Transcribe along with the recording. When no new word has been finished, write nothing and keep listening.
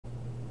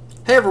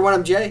Hey everyone,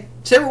 I'm Jay.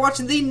 Today we're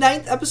watching the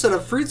 9th episode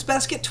of Fruits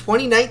Basket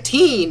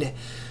 2019.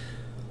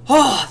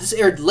 Oh, this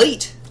aired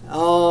late.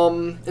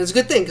 It's a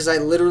good thing because I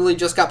literally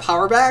just got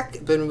power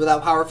back. Been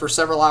without power for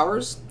several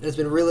hours. It's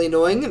been really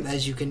annoying,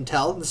 as you can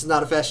tell. This is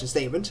not a fashion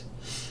statement.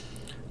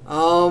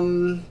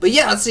 But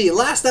yeah, let's see.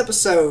 Last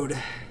episode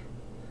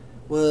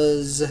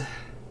was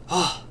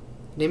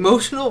an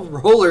emotional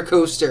roller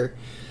coaster.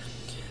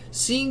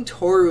 Seeing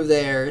Toru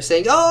there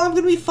saying, "Oh, I'm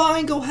gonna be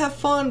fine, go have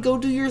fun, go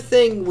do your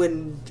thing,"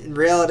 when in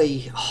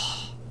reality,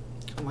 oh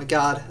my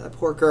god, that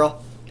poor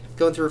girl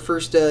going through her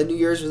first New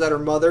Year's without her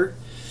mother.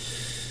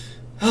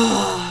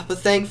 But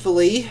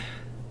thankfully,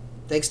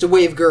 thanks to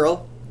Wave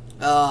Girl,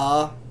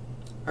 our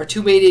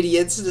two main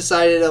idiots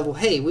decided, well,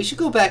 hey, we should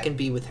go back and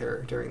be with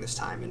her during this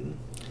time, and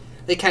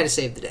they kind of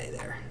saved the day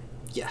there.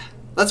 Yeah,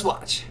 let's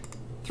watch.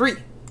 3,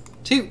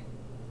 2,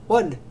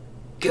 1,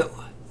 go.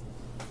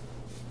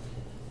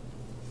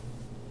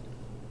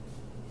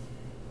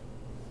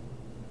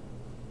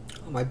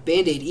 My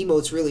Band-Aid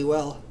emotes really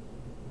well.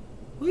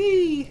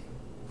 Whee!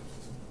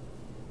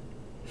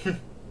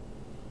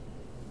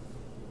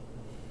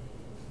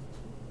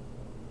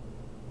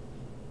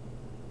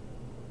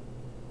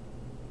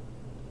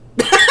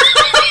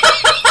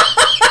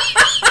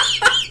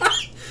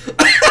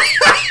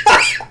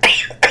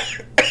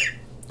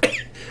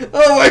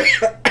 Oh my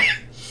god!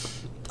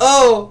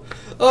 Oh,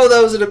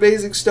 that was an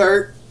amazing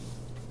start.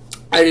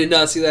 I did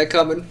not see that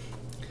coming.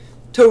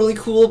 Totally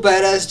cool,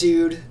 badass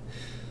dude.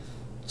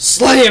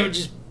 Slam! And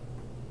just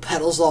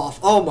pedals off.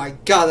 Oh my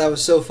god, that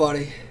was so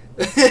funny.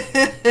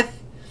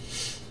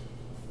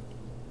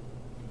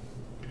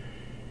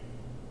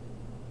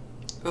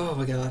 Oh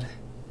my god.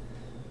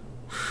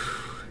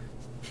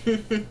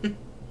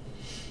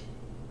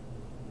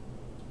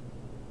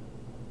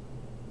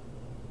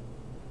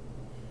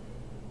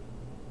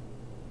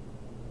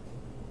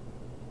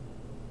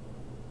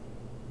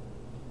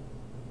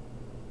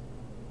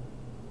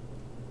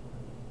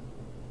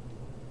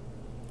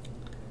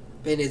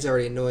 Band-Aid's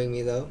already annoying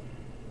me, though.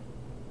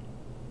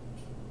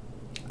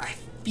 I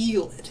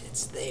feel it.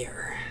 It's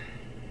there.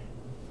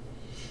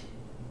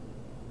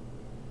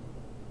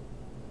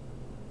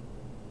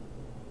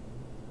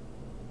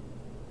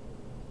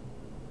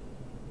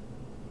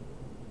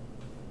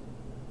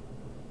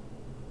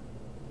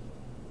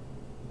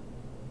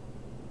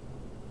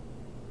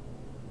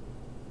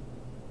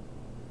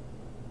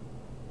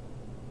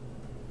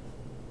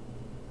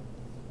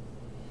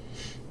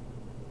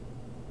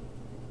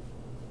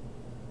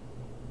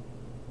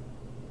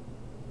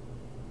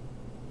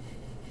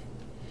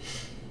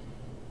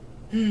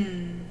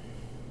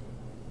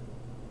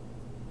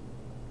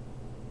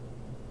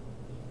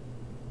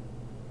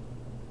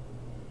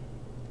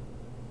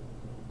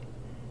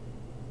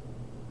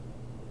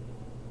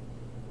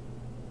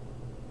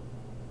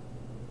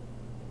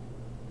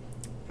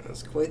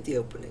 That's quite the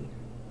opening.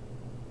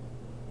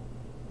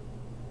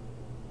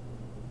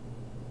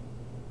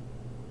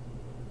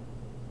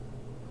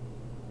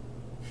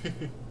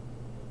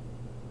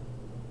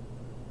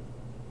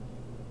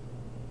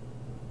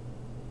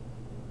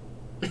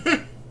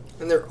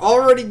 And they're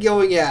already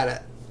going at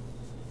it.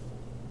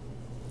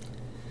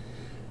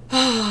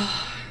 Oh!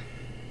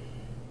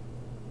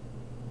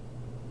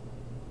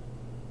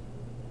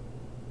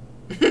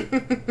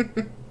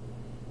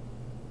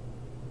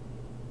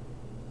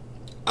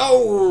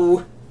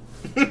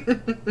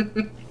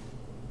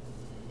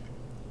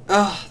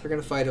 Oh, they're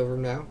gonna fight over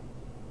him now.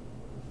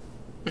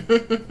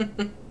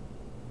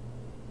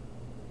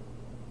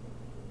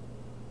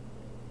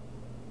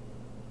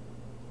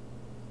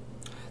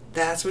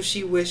 That's what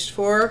she wished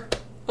for?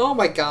 Oh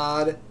my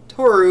god.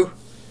 Toru.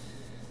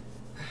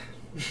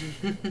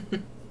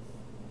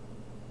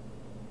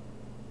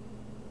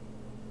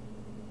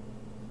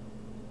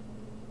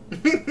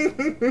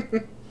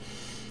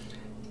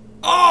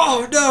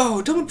 Oh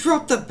no! Don't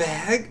drop the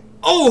bag!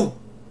 Oh!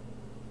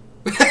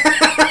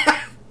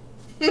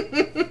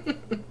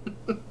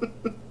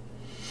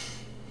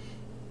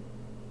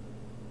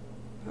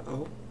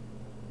 Uh-oh.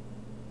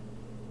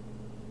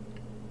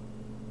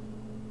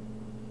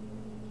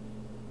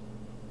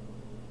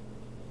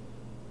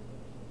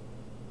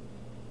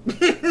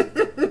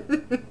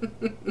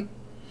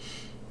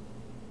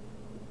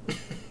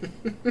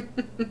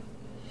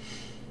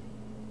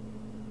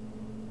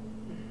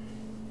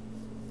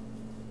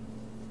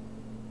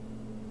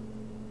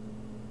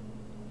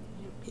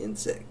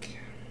 Insect.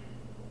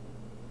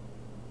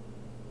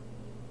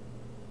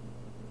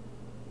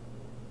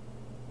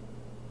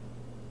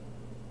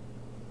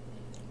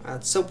 Wow,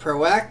 it's so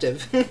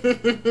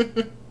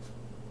proactive.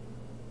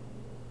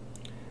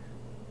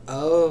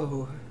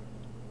 Oh.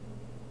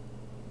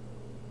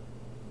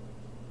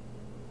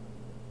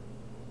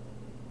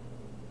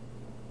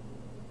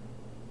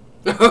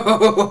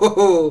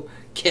 Oh,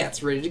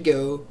 cat's ready to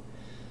go.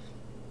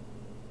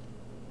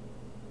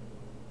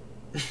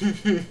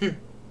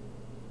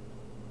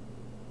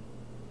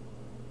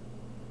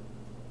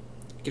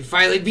 Can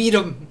finally beat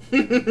him.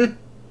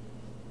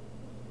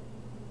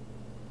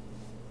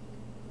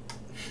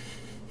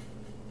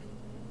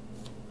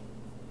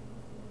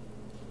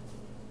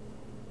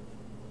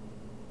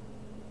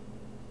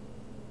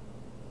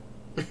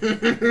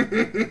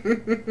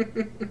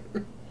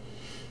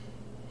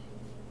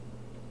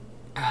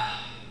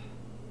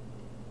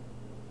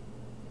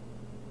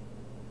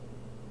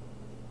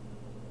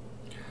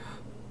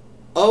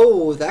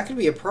 Oh, that could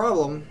be a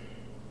problem.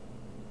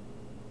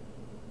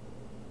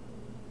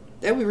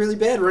 That would be really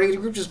bad. Running in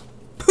a group just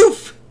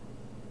poof!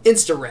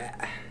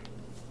 Insta-rat.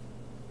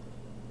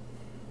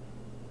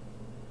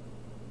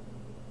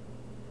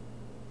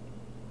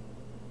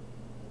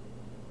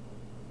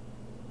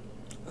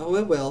 Oh,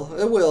 it will.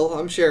 It will,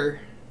 I'm sure.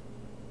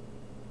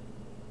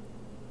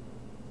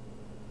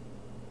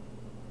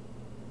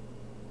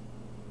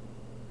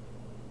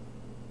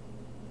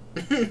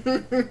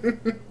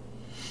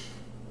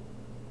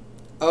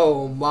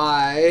 Oh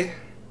my.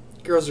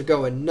 Girls are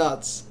going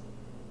nuts.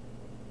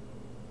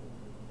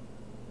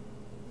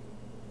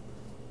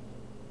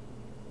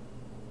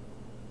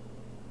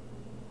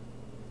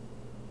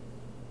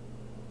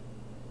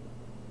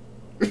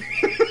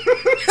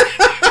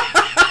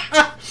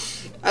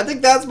 I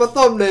think that's my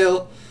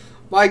thumbnail.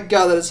 My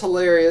god, that is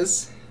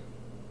hilarious.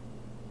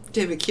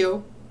 Damn it,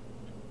 Kyo.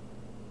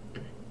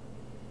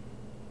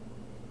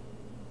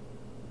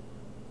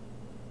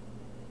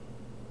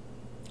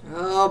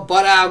 Oh,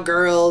 butt out,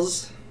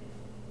 girls.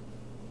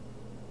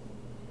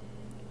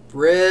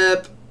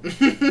 Rip.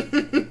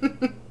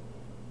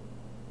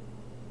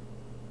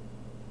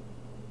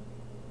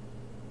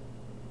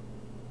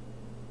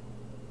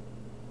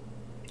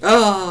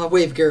 Ah,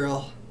 Wave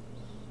Girl.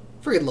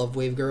 Freaking love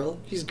Wave Girl.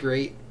 She's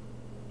great.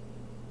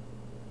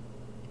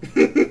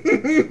 And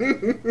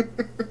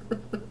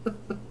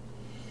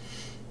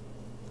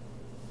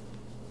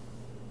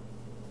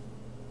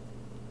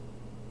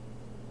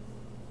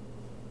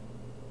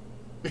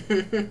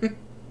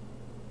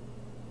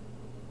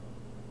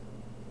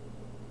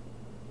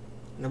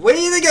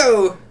away they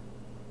go.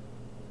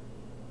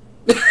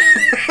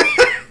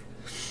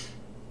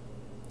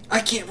 I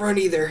can't run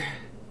either.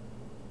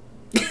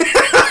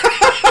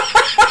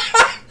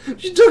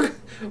 She took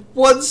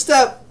one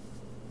step.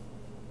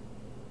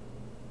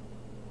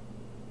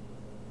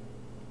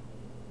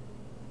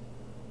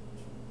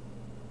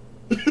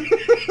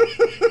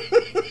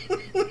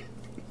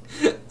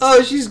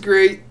 Oh, she's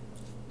great.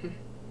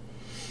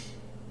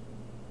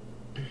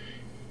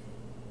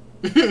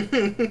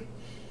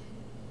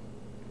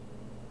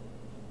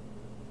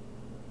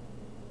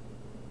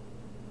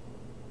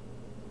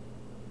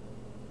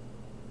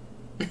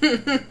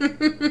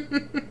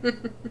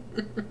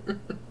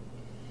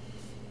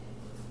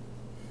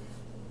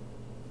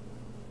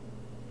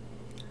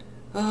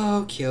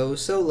 Oh, Kyo,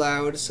 so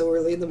loud, so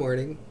early in the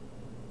morning.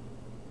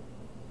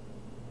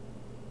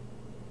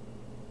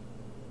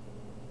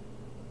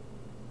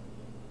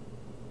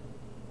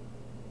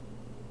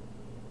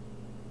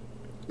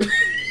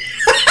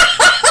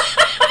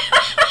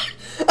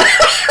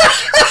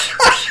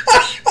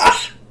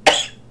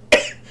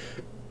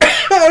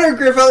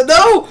 Griffith,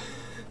 no!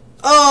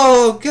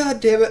 Oh, god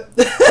damn it.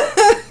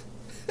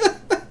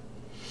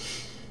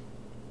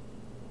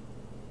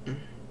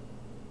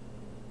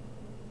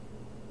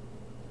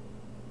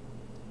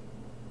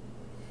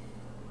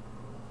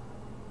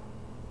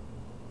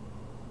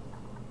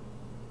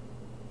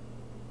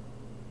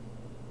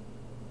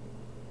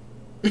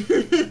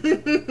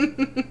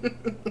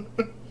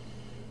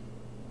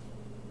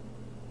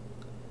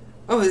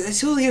 Oh,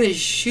 it's holding in his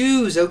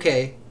shoes,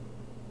 okay.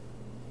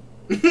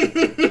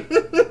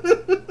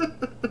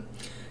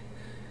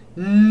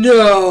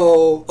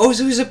 No! Oh,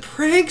 so he's a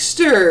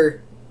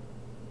prankster!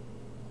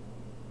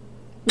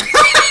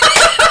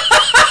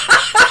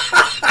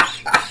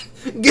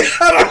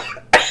 Got him!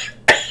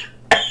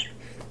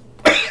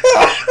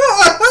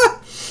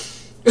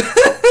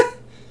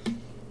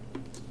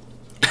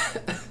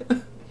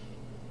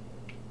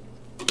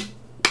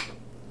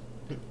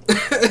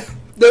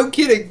 No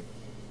kidding.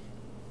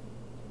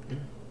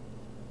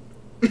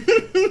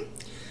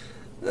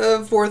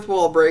 Fourth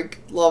wall break.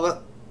 Love it.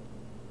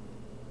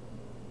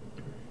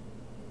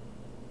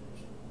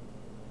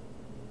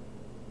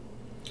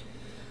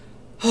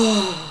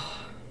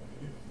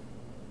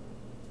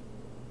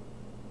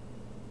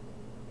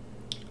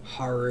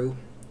 Haru.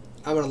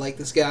 I'm gonna like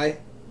this guy.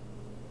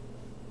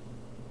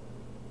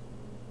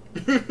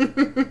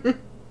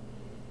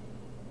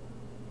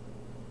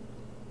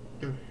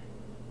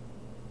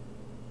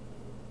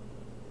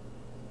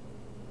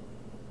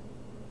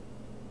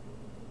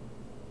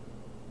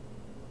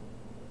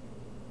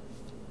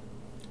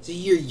 So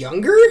you're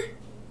younger?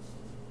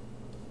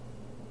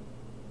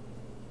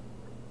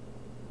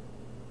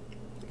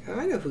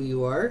 I know who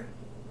you are.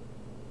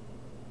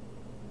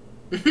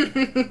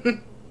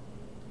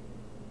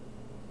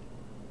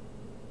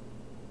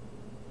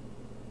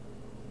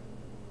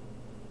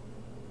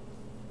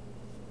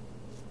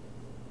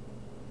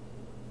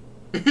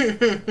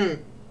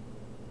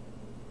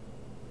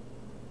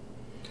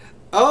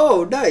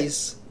 Oh,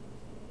 nice.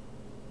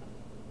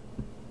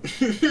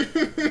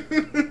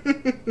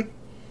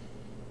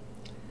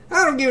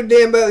 I don't give a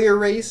damn about your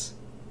race.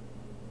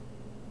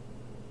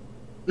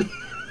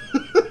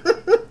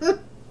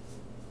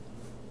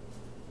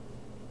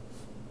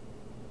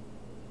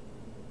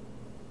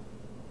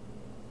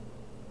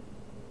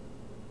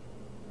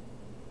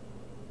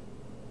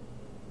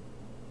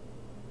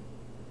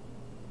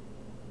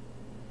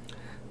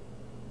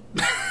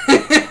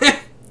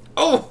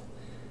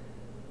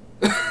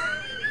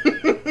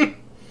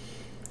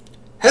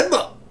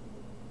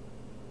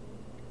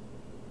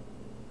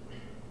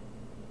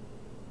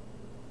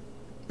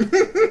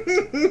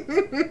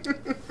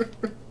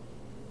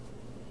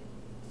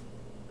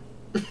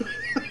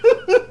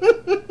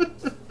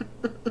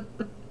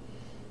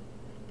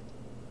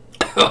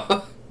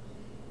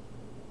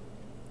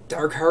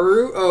 Dark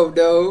Haru? Oh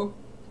no.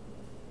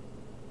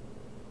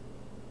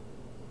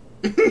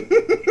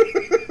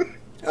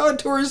 Oh, it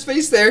tore his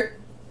face there.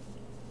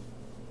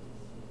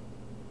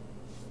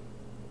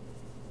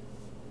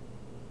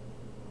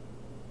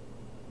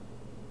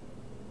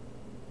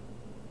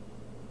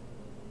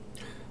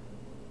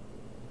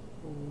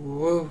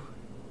 Whoa.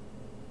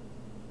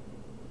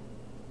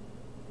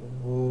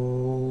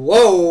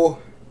 Whoa.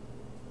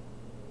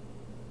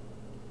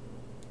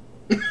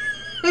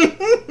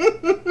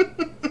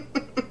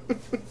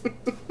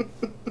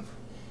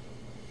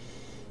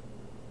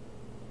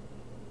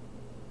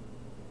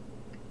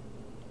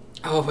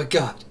 Oh my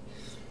god.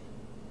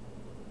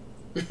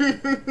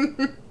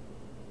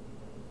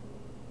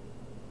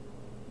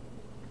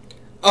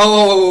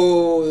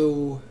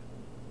 Oh.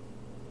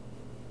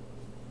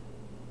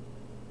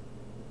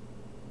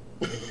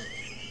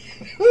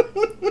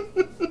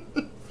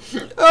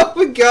 Oh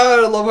my god,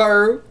 I love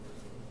Haru.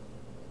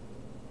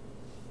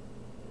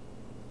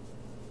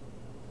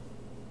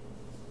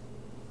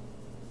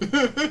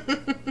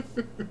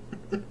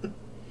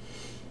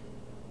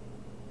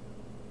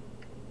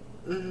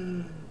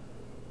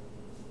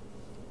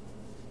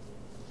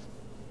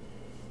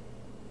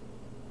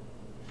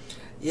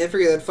 Yeah, I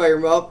figured I'd fire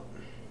him up.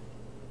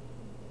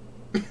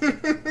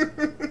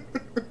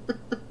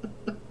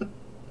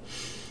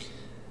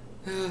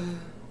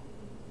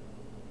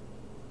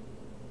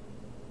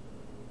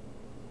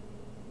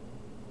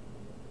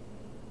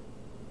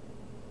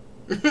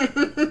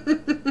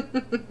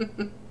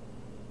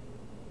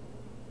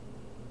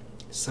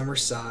 Summer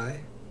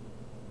sigh.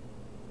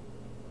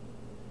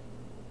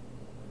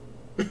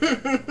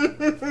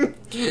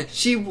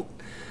 She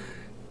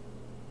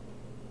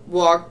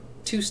walked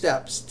 2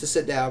 steps to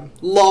sit down.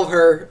 Love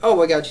her. Oh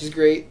my god, she's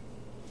great.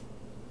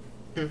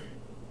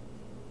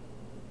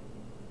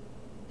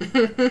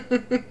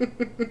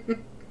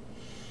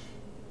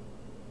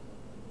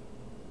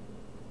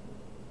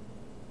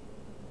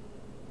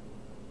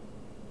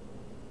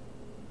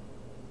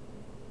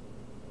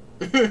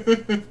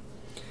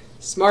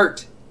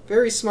 Smart.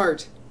 Very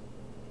smart.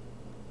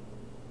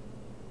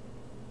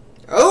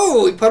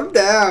 Oh, he put him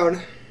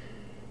down.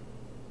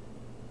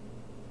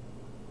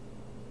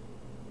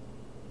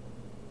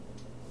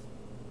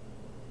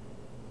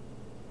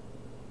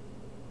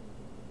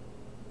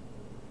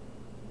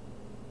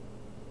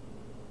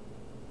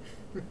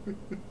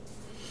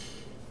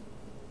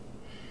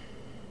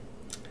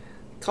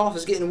 Cough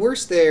is getting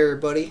worse there,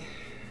 buddy.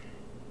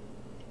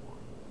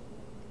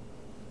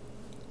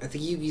 I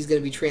think Yugi's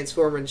going to be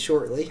transforming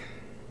shortly.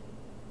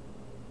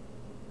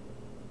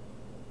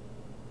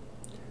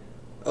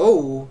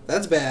 Oh,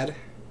 that's bad.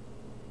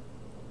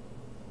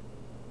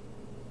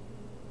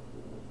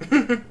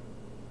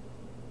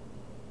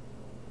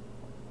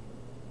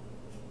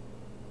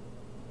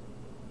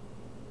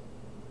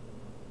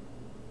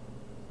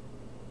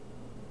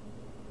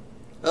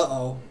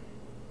 Uh-oh.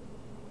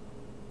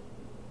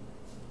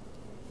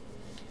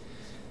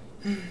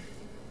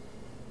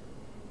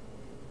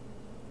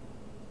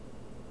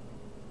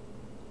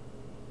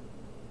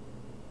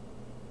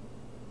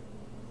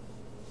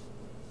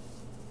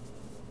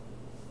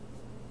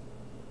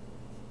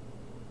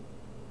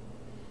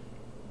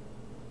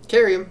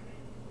 Carry him.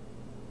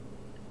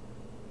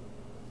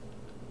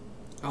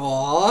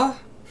 Aww.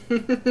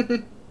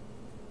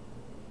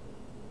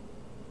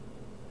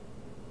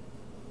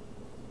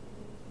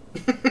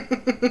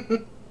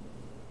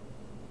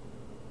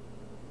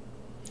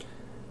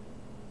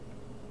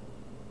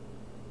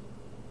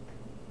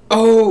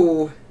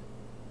 Oh.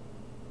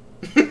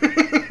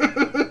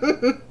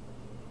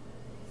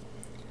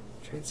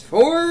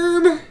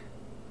 Transform.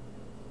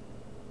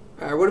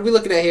 Alright, what are we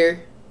looking at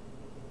here?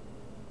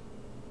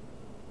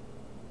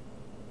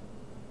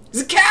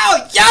 It's a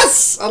cow!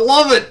 Yes! I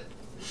love it!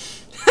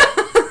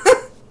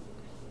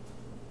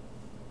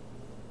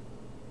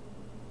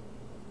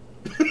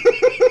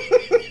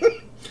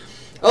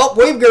 Oh,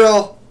 wave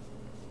girl!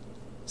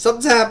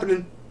 Something's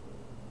happening.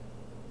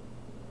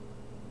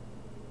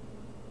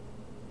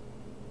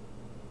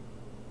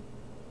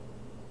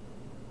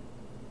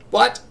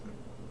 What?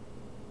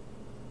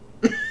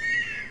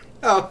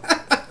 Oh.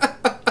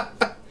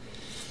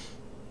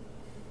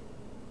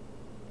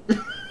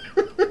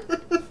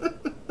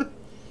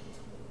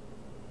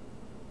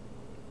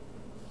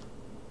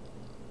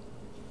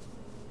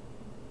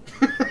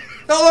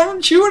 Oh,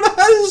 I'm chewing on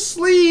his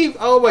sleeve.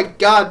 Oh my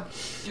god.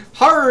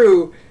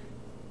 Haru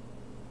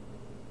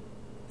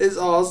is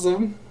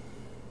awesome.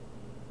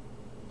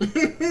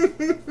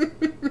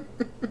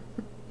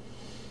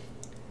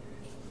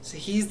 So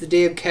he's the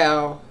damn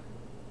cow.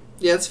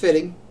 Yeah, it's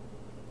fitting.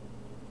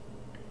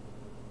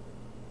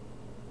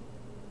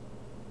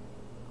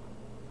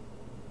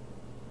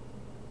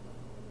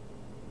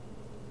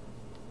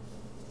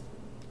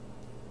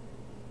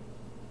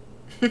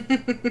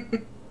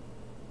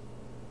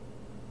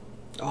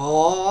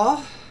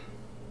 Aww.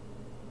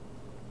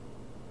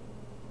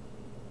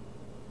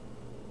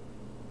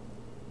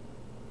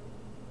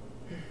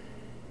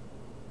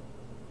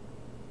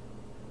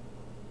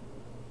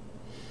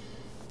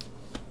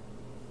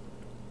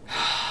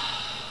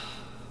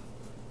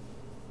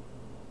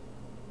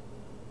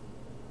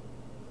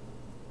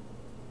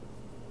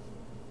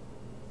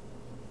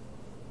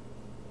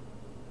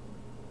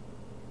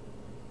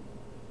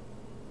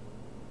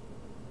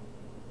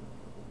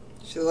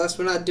 So last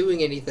we're not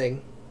doing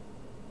anything.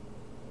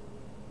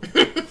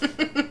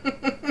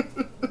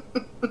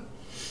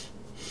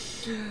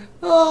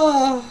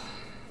 Oh.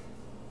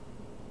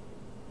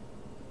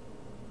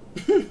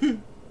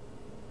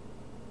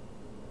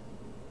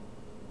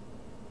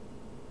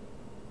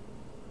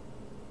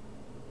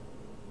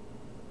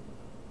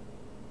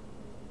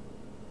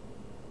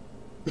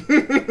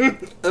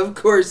 Of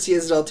course he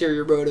has an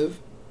ulterior motive.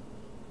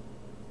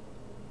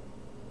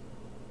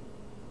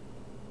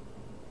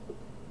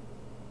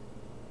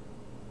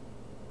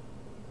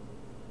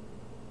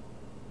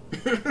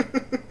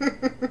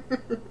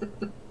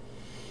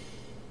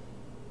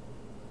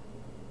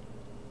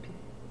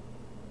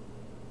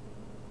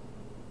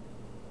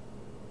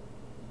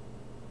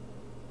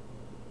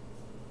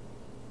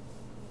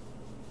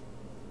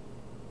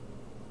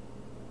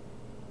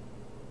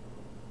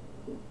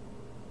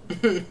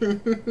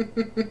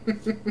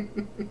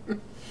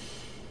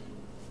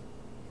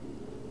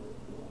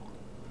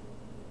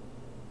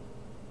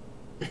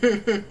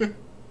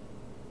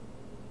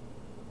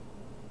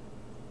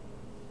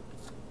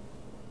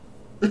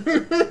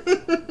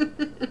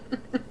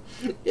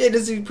 It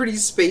is pretty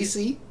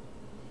spacey.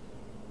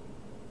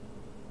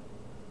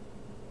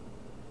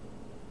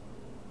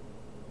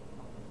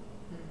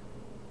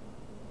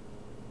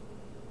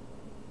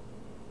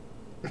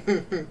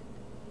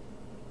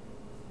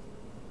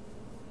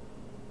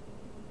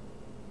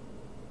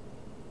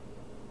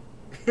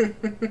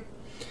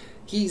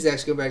 He's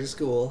actually going back to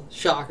school.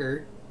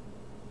 Shocker.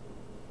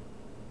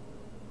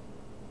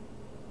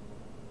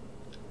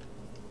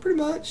 Pretty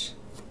much.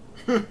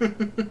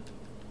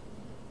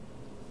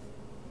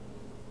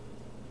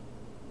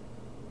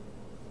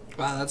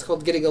 Wow, that's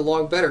called getting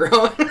along better,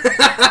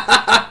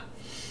 huh?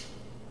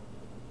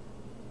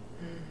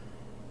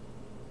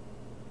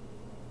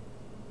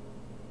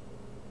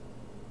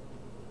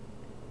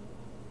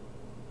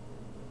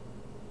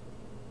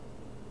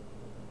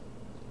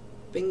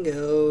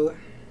 Bingo.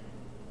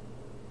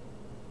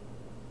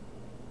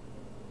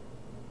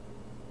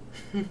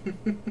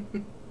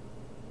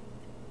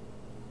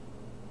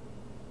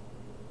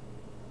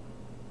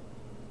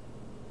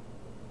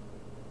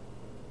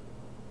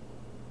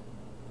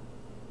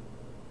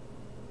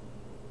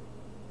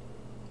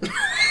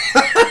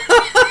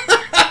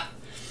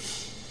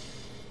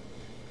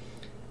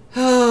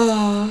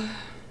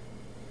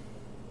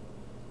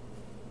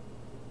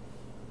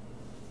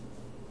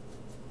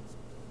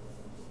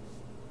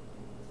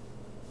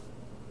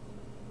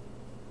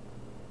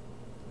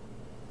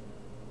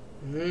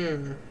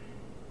 Hmm.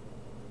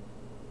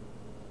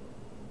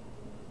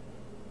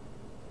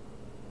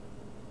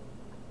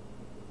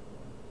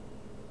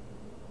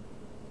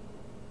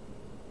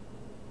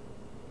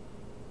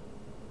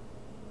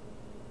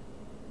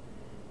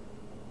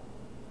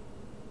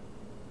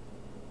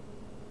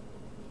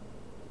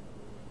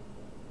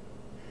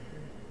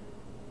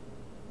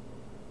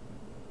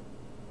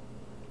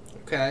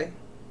 Okay.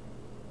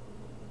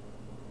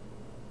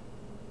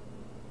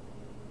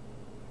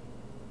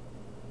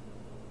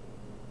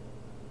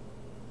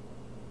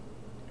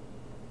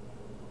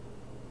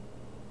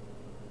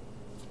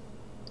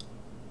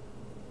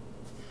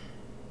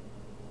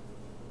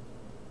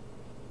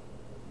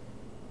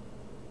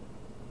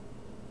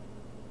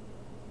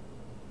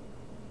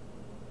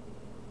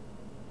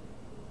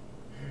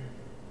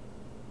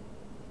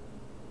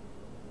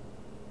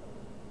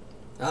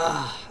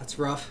 Ah, that's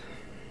rough.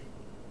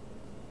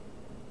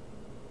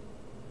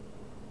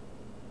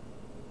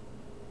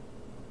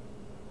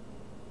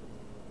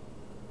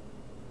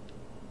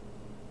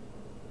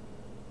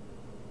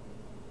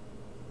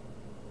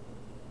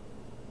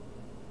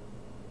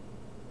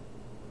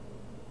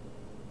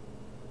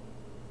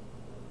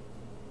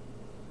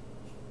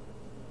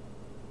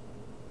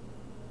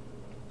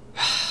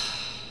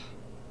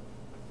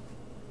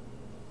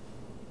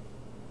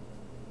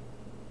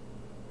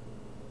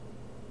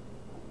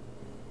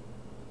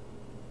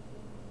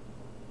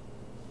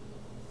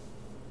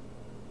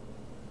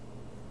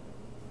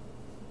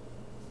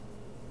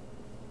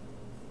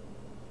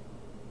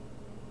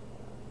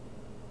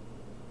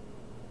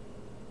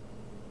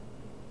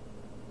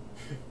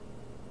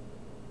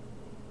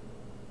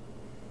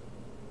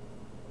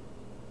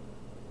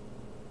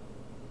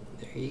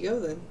 There you go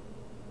then.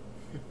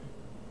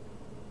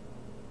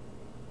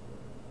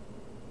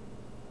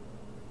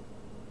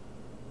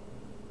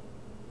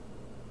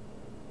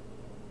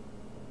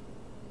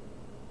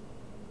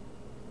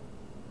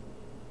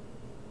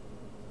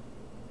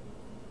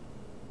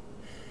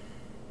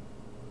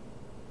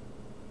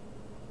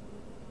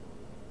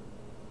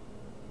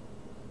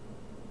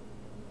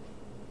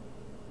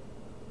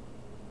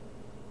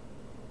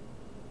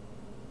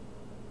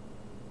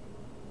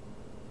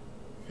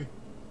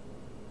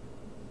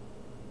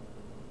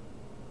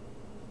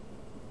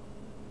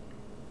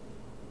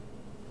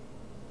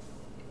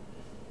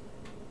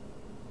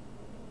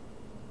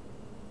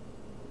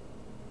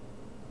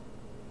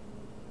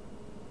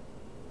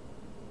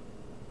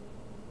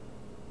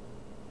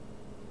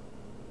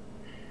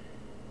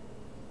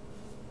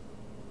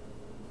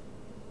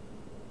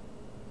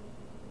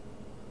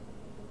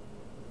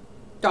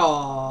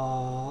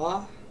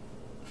 Aww.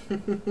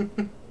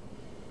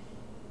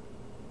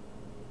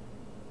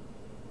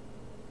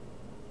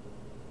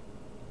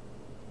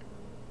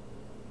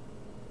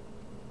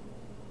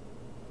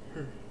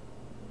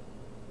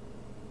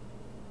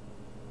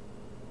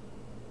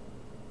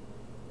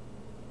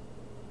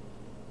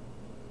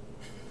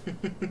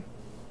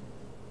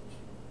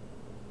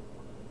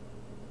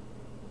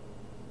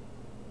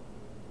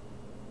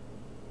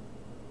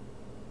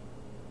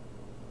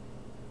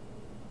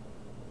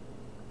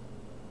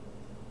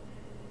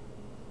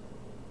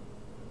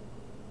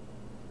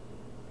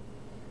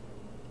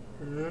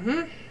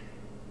 Mm-hmm.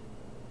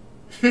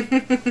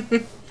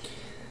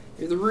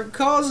 You're the root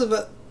cause of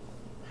it.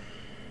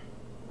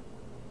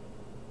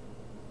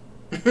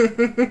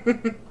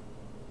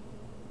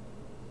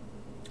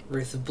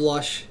 Wraith of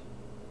Blush.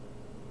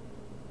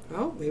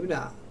 Oh, maybe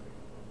not.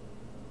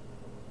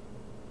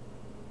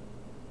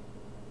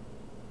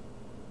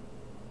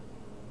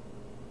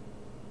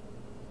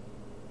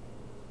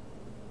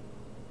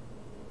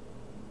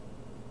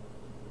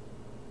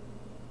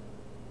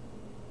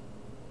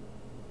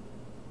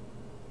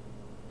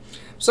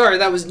 Sorry,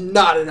 that was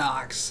not an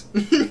ox.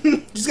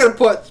 Just gotta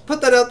put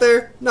that out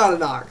there. Not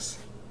an ox.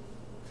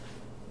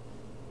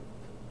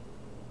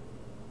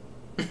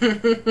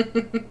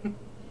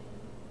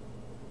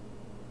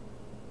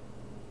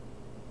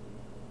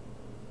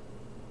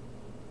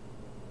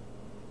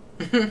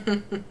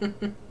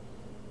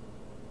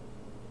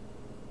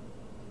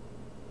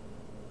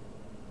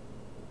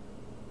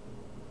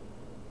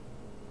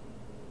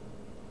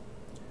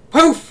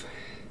 Poof!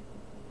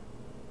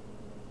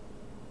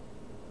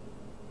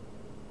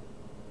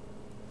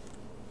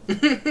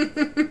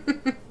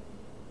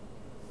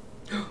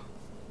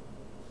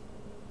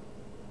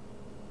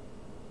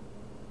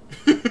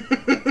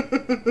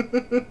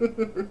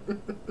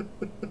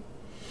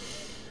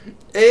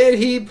 And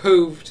he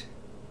poofed.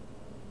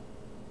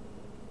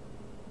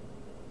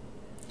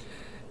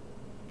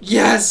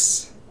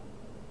 Yes!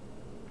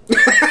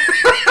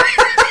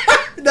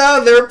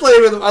 No, they were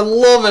playing with him. I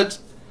love it.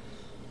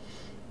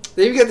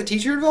 They even got the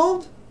teacher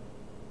involved?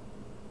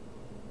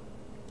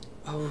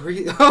 Oh,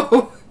 really?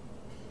 Oh.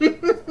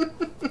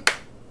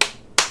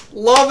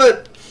 Love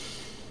it.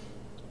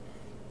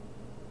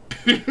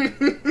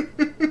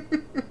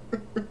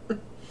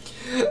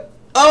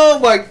 Oh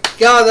my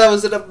god, that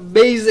was an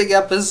amazing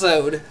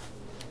episode.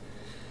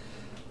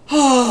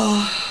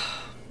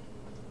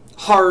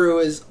 Haru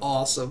is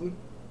awesome.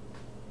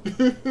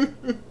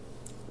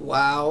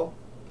 Wow.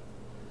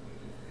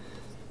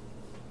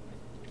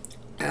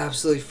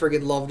 Absolutely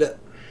friggin' loved it.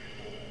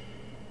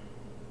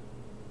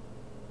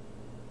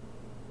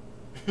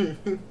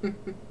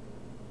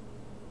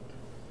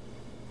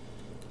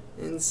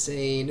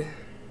 Insane.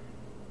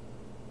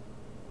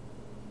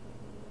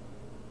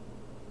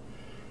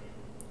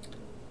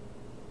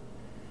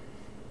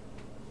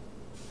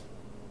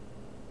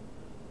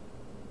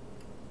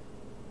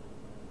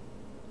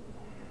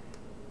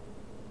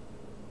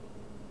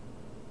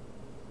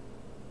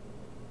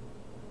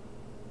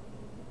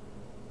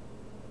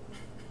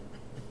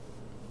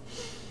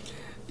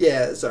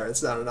 Yeah, sorry,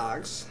 it's not an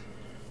ox.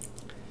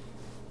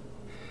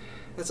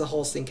 That's a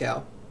Holstein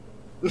cow.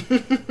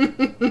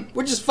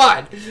 Which is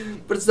fine,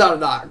 but it's not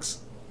an ox.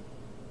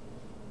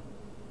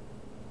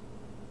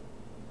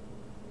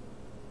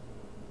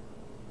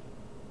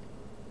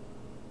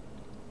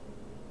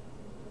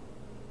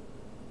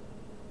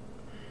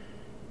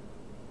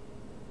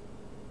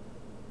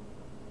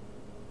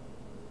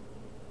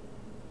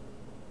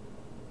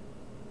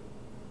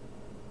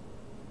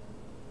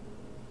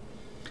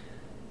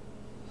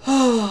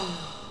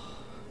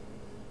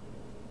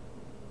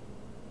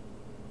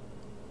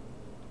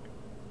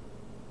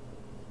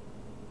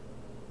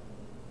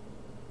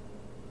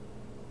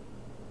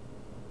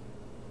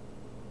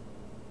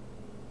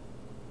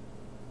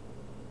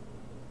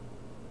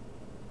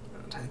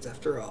 Valentine's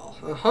after all.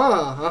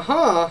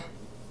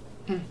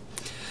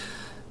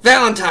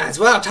 Valentine's.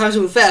 Wow, time's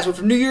moving fast. Went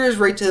from New Year's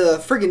right to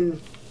friggin'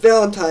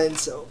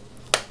 Valentine's. So,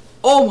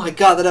 oh my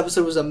god, that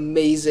episode was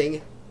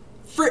amazing.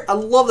 I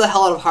love the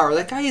hell out of Haru.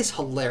 That guy is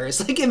hilarious.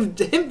 Like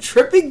him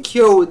tripping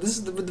Kyo with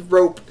the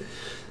rope.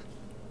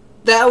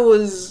 That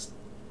was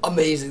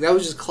amazing. That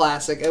was just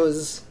classic. That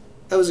was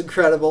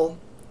incredible.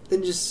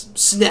 Then just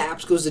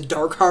snaps, goes to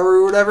Dark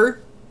Haru or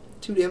whatever.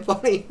 Too damn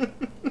funny.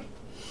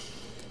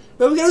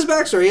 But we got his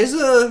backstory. He has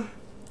a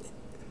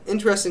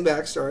interesting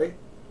backstory.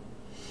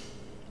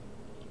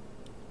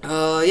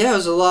 Yeah, it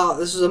was a lot.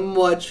 This was a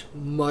much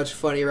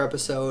funnier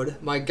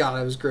episode. My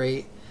god, it was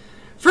great.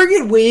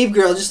 Friggin' Wave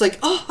Girl, just like,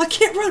 oh, I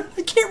can't run,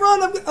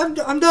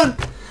 I'm done.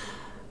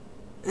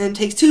 And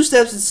takes 2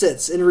 steps and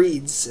sits and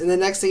reads. And the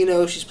next thing you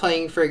know, she's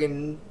playing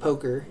friggin'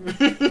 poker.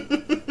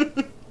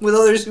 With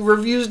others who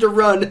refuse to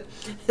run.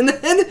 And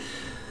then,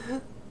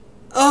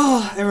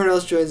 oh, everyone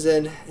else joins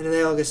in. And then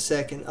they all get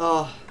sick. And,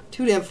 oh,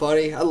 too damn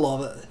funny. I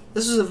love it.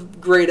 This is a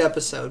great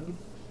episode.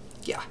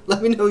 Yeah,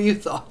 let me know what you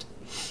thought.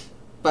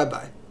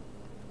 Bye-bye.